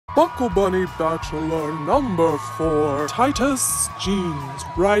Buckle Bunny Bachelor number 4, Titus Jeans,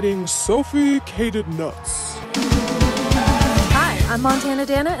 riding Sophie Cated Nuts. Hi, I'm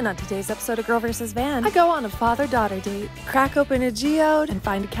MontanaDanna, and on today's episode of Girl vs. Van, I go on a father-daughter date, crack open a geode, and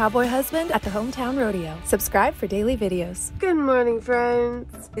find a cowboy husband at the hometown rodeo. Subscribe for daily videos. Good morning,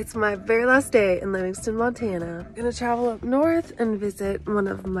 friends. It's my very last day in Livingston, Montana. I'm gonna travel up north and visit one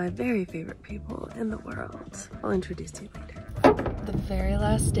of my very favorite people in the world. I'll introduce you later. The very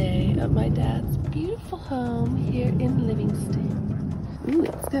last day of my dad's beautiful home here in Livingston. Ooh,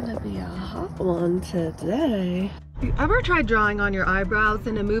 it's gonna be a hot one today. You ever tried drawing on your eyebrows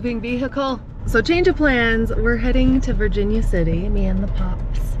in a moving vehicle? So change of plans, we're heading to Virginia City, me and the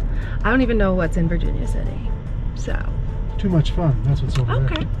pops. I don't even know what's in Virginia City, so. Too much fun, that's what's over there.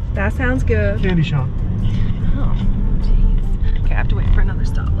 Okay, that sounds good. Candy shop. Oh, jeez. Okay, I have to wait for another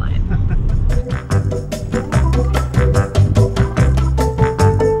stoplight.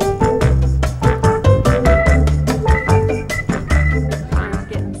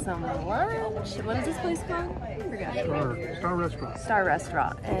 What is this place called? I forgot. Star Restaurant. Star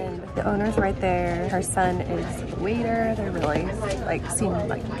Restaurant. And the owner's right there. Her son is the waiter. They're really, seem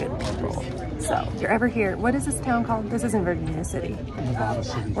like good people. So, if you're ever here, what is this town called? This isn't Virginia City. Nevada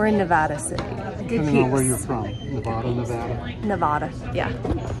City. We're in Nevada City. Good Depending on where you're from. Nevada. Nevada, yeah.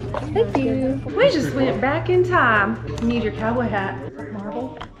 Thank you. We just went back in time. You need your cowboy hat.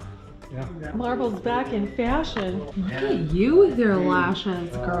 Marble. Yeah. Marble's back in fashion. Look at you with your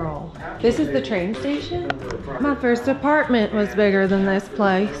lashes, girl. This is the train station? My first apartment was bigger than this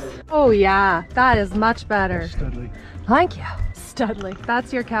place. Oh yeah, that is much better. Studley. Thank you. Studley.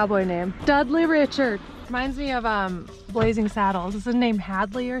 That's your cowboy name. Dudley Richard. Reminds me of Blazing Saddles. Is his name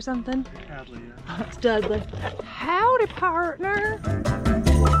Hadley or something? Hadley, yeah. It's Dudley. Howdy, partner.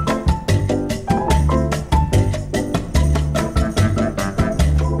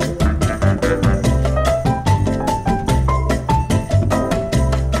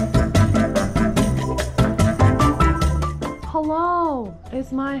 Hello,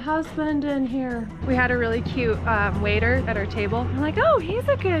 is my husband in here? We had a really cute waiter at our table. I'm like, oh, he's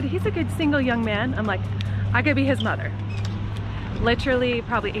a good single young man. I'm like, I could be his mother. Literally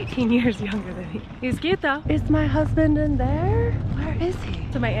probably 18 years younger than me. He's cute though. Is my husband in there? Where is he?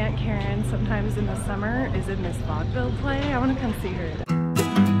 So my Aunt Karen sometimes in the summer is in this vaudeville play. I want to come see her.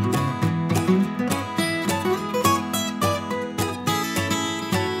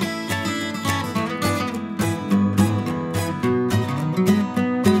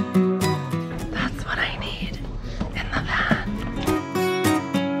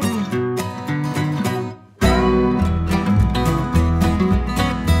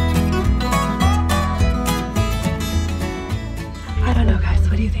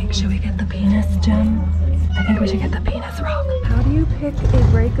 Should we get the penis gem? I think we should get the penis rock. How do you pick a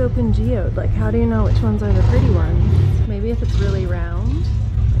break open geode? Like, how do you know which ones are the pretty ones? Maybe if it's really round,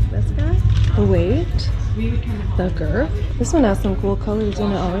 like this guy. The weight, the girth. This one has some cool colors in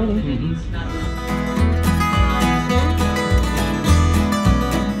it already.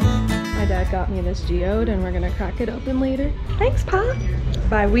 My dad got me this geode and we're gonna crack it open later. Thanks, Pa.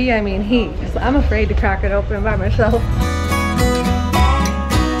 By we, I mean he. So I'm afraid to crack it open by myself.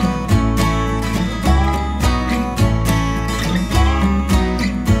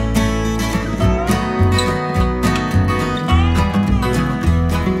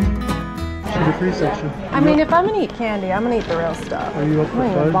 Section. I mean, if I'm gonna eat candy, I'm gonna eat the real stuff. Are you up for I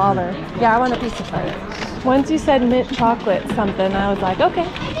don't even fudge? bother. Yeah, I want a piece of fudge. Once you said mint chocolate something, I was like, okay.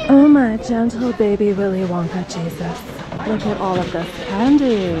 Oh my gentle baby Willy Wonka Jesus. Look at all of this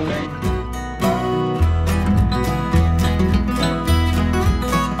candy.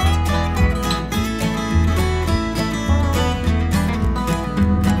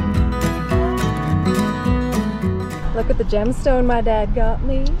 Look at the gemstone my dad got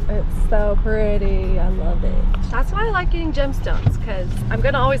me. It's so pretty. I love it. That's why I like getting gemstones, because I'm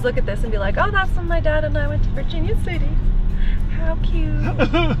gonna always look at this and be like, oh, that's when my dad and I went to Virginia City. How cute.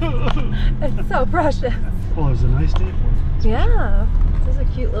 It's so precious. Well, it was a nice day for it. Yeah, this is a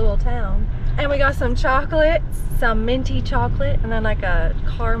cute little town. And we got some chocolate, some minty chocolate, and then like a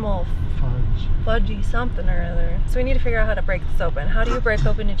caramel fudgy something or other. So we need to figure out how to break this open. How do you break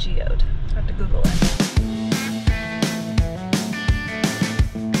open a geode? I have to Google it.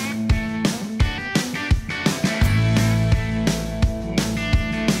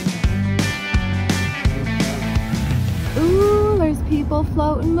 People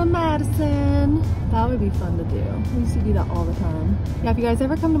floating to Madison. That would be fun to do. We used to do that all the time. Yeah, if you guys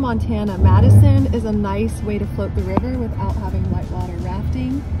ever come to Montana, Madison is a nice way to float the river without having whitewater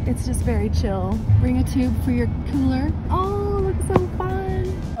rafting. It's just very chill. Bring a tube for your cooler. Oh, looks so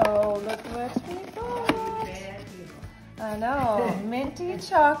fun. Oh, know. Minty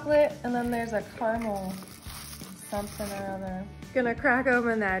chocolate, and then there's a caramel something or other. Gonna crack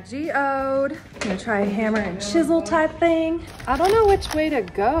open that geode. Gonna try a hammer and chisel type thing. I don't know which way to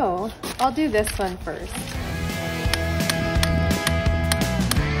go. I'll do this one first.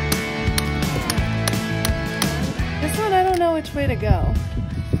 This one, I don't know which way to go.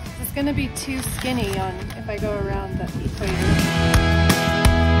 It's gonna be too skinny on if I go around the equator.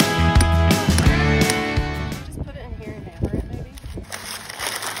 Just put it in here and hammer it, maybe?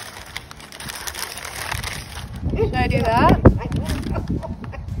 Should I do that?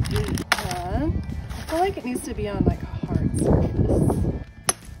 I feel like it needs to be on like a hard surface.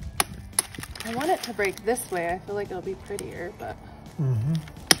 I want it to break this way. I feel like it'll be prettier, but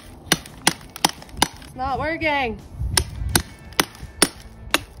it's not working.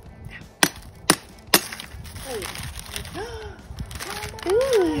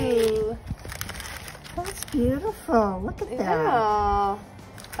 Ooh, that's beautiful. Look at that. Yeah.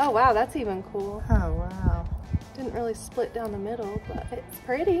 Oh wow, that's even cool. Oh wow. Didn't really split down the middle, but it's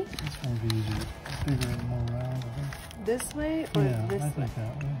pretty. This one would be easier. Bigger and more round, I think. This way or Yeah, this I way? think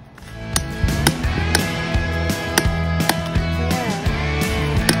that way.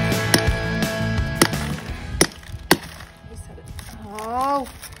 You said it. Oh.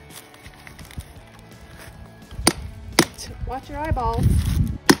 Watch your eyeballs.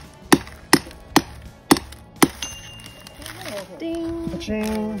 Ding.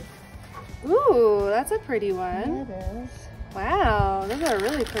 Cha-ching. Ooh, that's a pretty one. It is. Wow, those are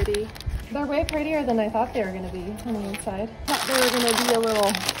really pretty. They're way prettier than I thought they were going to be on the inside. Thought they were going to be a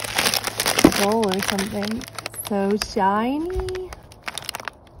little dull or something. So shiny.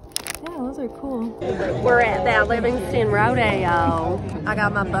 Yeah, those are cool. We're at that Livingston Rodeo. I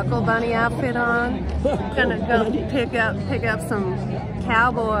got my Buckle Bunny outfit on. Gonna go pick up some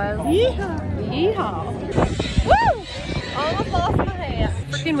cowboys. Yeehaw! Yeehaw! Woo! Almost lost my hat.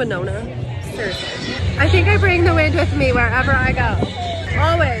 Freaking Winona. Seriously. I think I bring the wind with me wherever I go.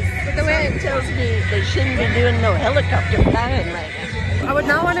 Always with the wind. Tells me they shouldn't be doing no helicopter flying right now. I would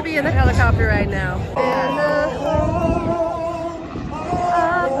not want to be in the helicopter right now. In the home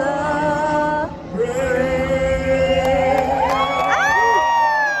of the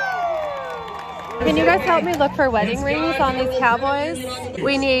Can you guys help me look for wedding rings on these cowboys?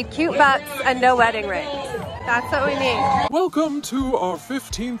 We need cute butts and no wedding rings. That's what we need. Welcome to our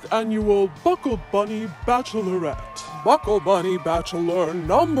 15th annual Buckle Bunny Bachelorette. Buckle Bunny Bachelor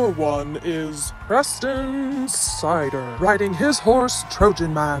number 1 is Preston Cider, riding his horse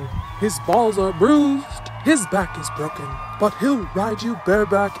Trojan Man. His balls are bruised, his back is broken, but he'll ride you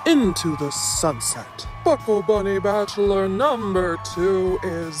bareback into the sunset. Buckle Bunny Bachelor number 2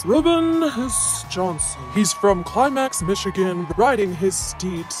 is Ruben Johnson. He's from Climax, Michigan, riding his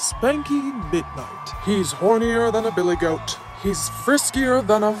steed Spanky Midnight. He's hornier than a billy goat. He's friskier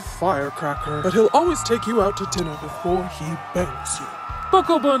than a firecracker, but he'll always take you out to dinner before he bangs you.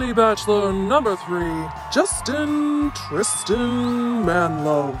 Buckle Bunny Bachelor number 3, Justin Tristan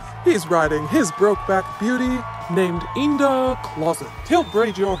Manlove. He's riding his brokeback beauty named Inda Closet. He'll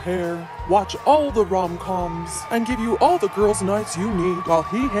braid your hair, watch all the rom-coms, and give you all the girls' nights you need while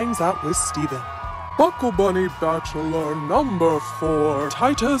he hangs out with Steven. Buckle Bunny Bachelor number 4,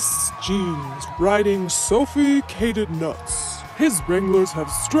 Titus Jeans, riding Sophie Cated Nuts. His wranglers have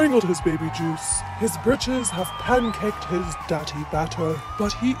strangled his baby juice. His britches have pancaked his daddy batter,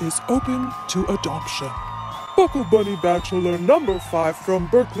 but he is open to adoption. Buckle Bunny Bachelor number 5 from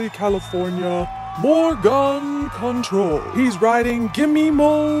Berkeley, California, Morgan Control. He's riding Gimme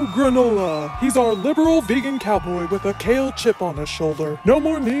Mo Granola. He's our liberal vegan cowboy with a kale chip on his shoulder. No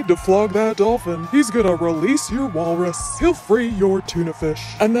more need to flog that dolphin. He's gonna release your walrus. He'll free your tuna fish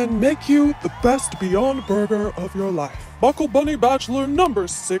and then make you the best Beyond Burger of your life. Buckle Bunny Bachelor number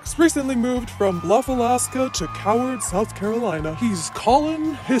 6 recently moved from Bluff, Alaska to Coward, South Carolina. He's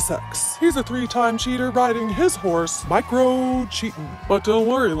Colin Hissex. He's a 3-time cheater riding his horse, Micro Cheatin'. But don't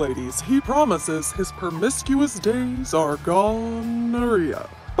worry, ladies, he promises his promiscuous days are gonorrhea.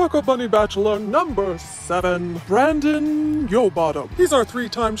 Buckle Bunny Bachelor number 7, Brandon Yobottom. He's our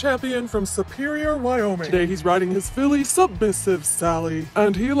 3-time champion from Superior, Wyoming. Today he's riding his filly, Submissive Sally,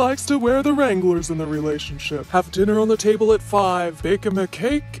 and he likes to wear the wranglers in the relationship. Have dinner on the table at 5, bake him a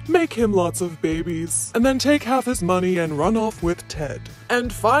cake, make him lots of babies, and then take half his money and run off with Ted.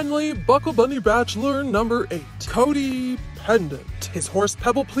 And finally, Buckle Bunny Bachelor number 8, Cody Pendant. His horse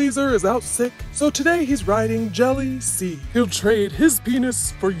Pebble Pleaser is out sick, so today he's riding Jelly C. He'll trade his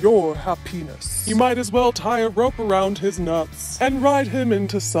penis for your happiness. You might as well tie a rope around his nuts and ride him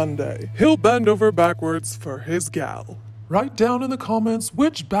into Sunday. He'll bend over backwards for his gal. Write down in the comments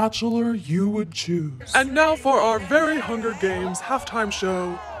which bachelor you would choose. And now for our very Hunger Games halftime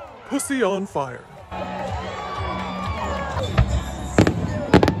show, Pussy on Fire.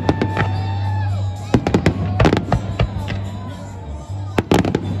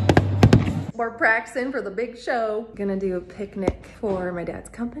 We're practicing for the big show. Gonna do a picnic for my dad's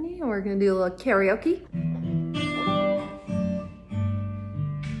company, and we're gonna do a little karaoke.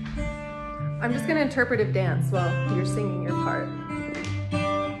 I'm just gonna interpretive dance while you're singing your part.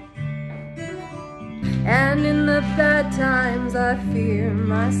 And in the bad times I fear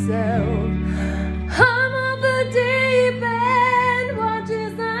myself. I'm on the deep end, watch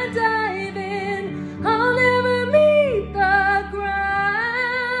as I dive in. I'll never meet the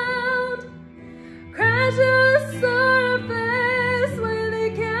ground. Crash to the surface where they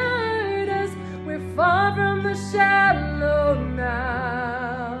can't hurt us. We're far from the shallow now.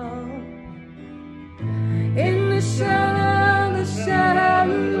 In the shallow, the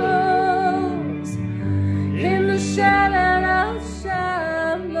shallows. In the shallow,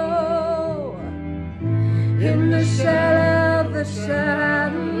 shallow. In the shallow, the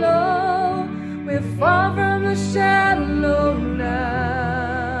shallow. We're far from the shallow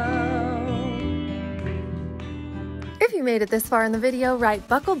now. If you made it this far in the video, write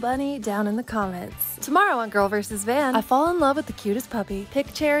Buckle Bunny down in the comments. Tomorrow on Girl vs. Van, I fall in love with the cutest puppy,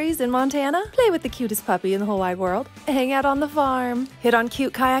 pick cherries in Montana, play with the cutest puppy in the whole wide world, hang out on the farm, hit on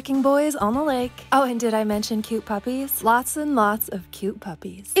cute kayaking boys on the lake. Oh, and did I mention cute puppies? Lots and lots of cute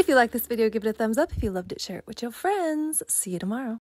puppies. If you like this video, give it a thumbs up. If you loved it, share it with your friends. See you tomorrow.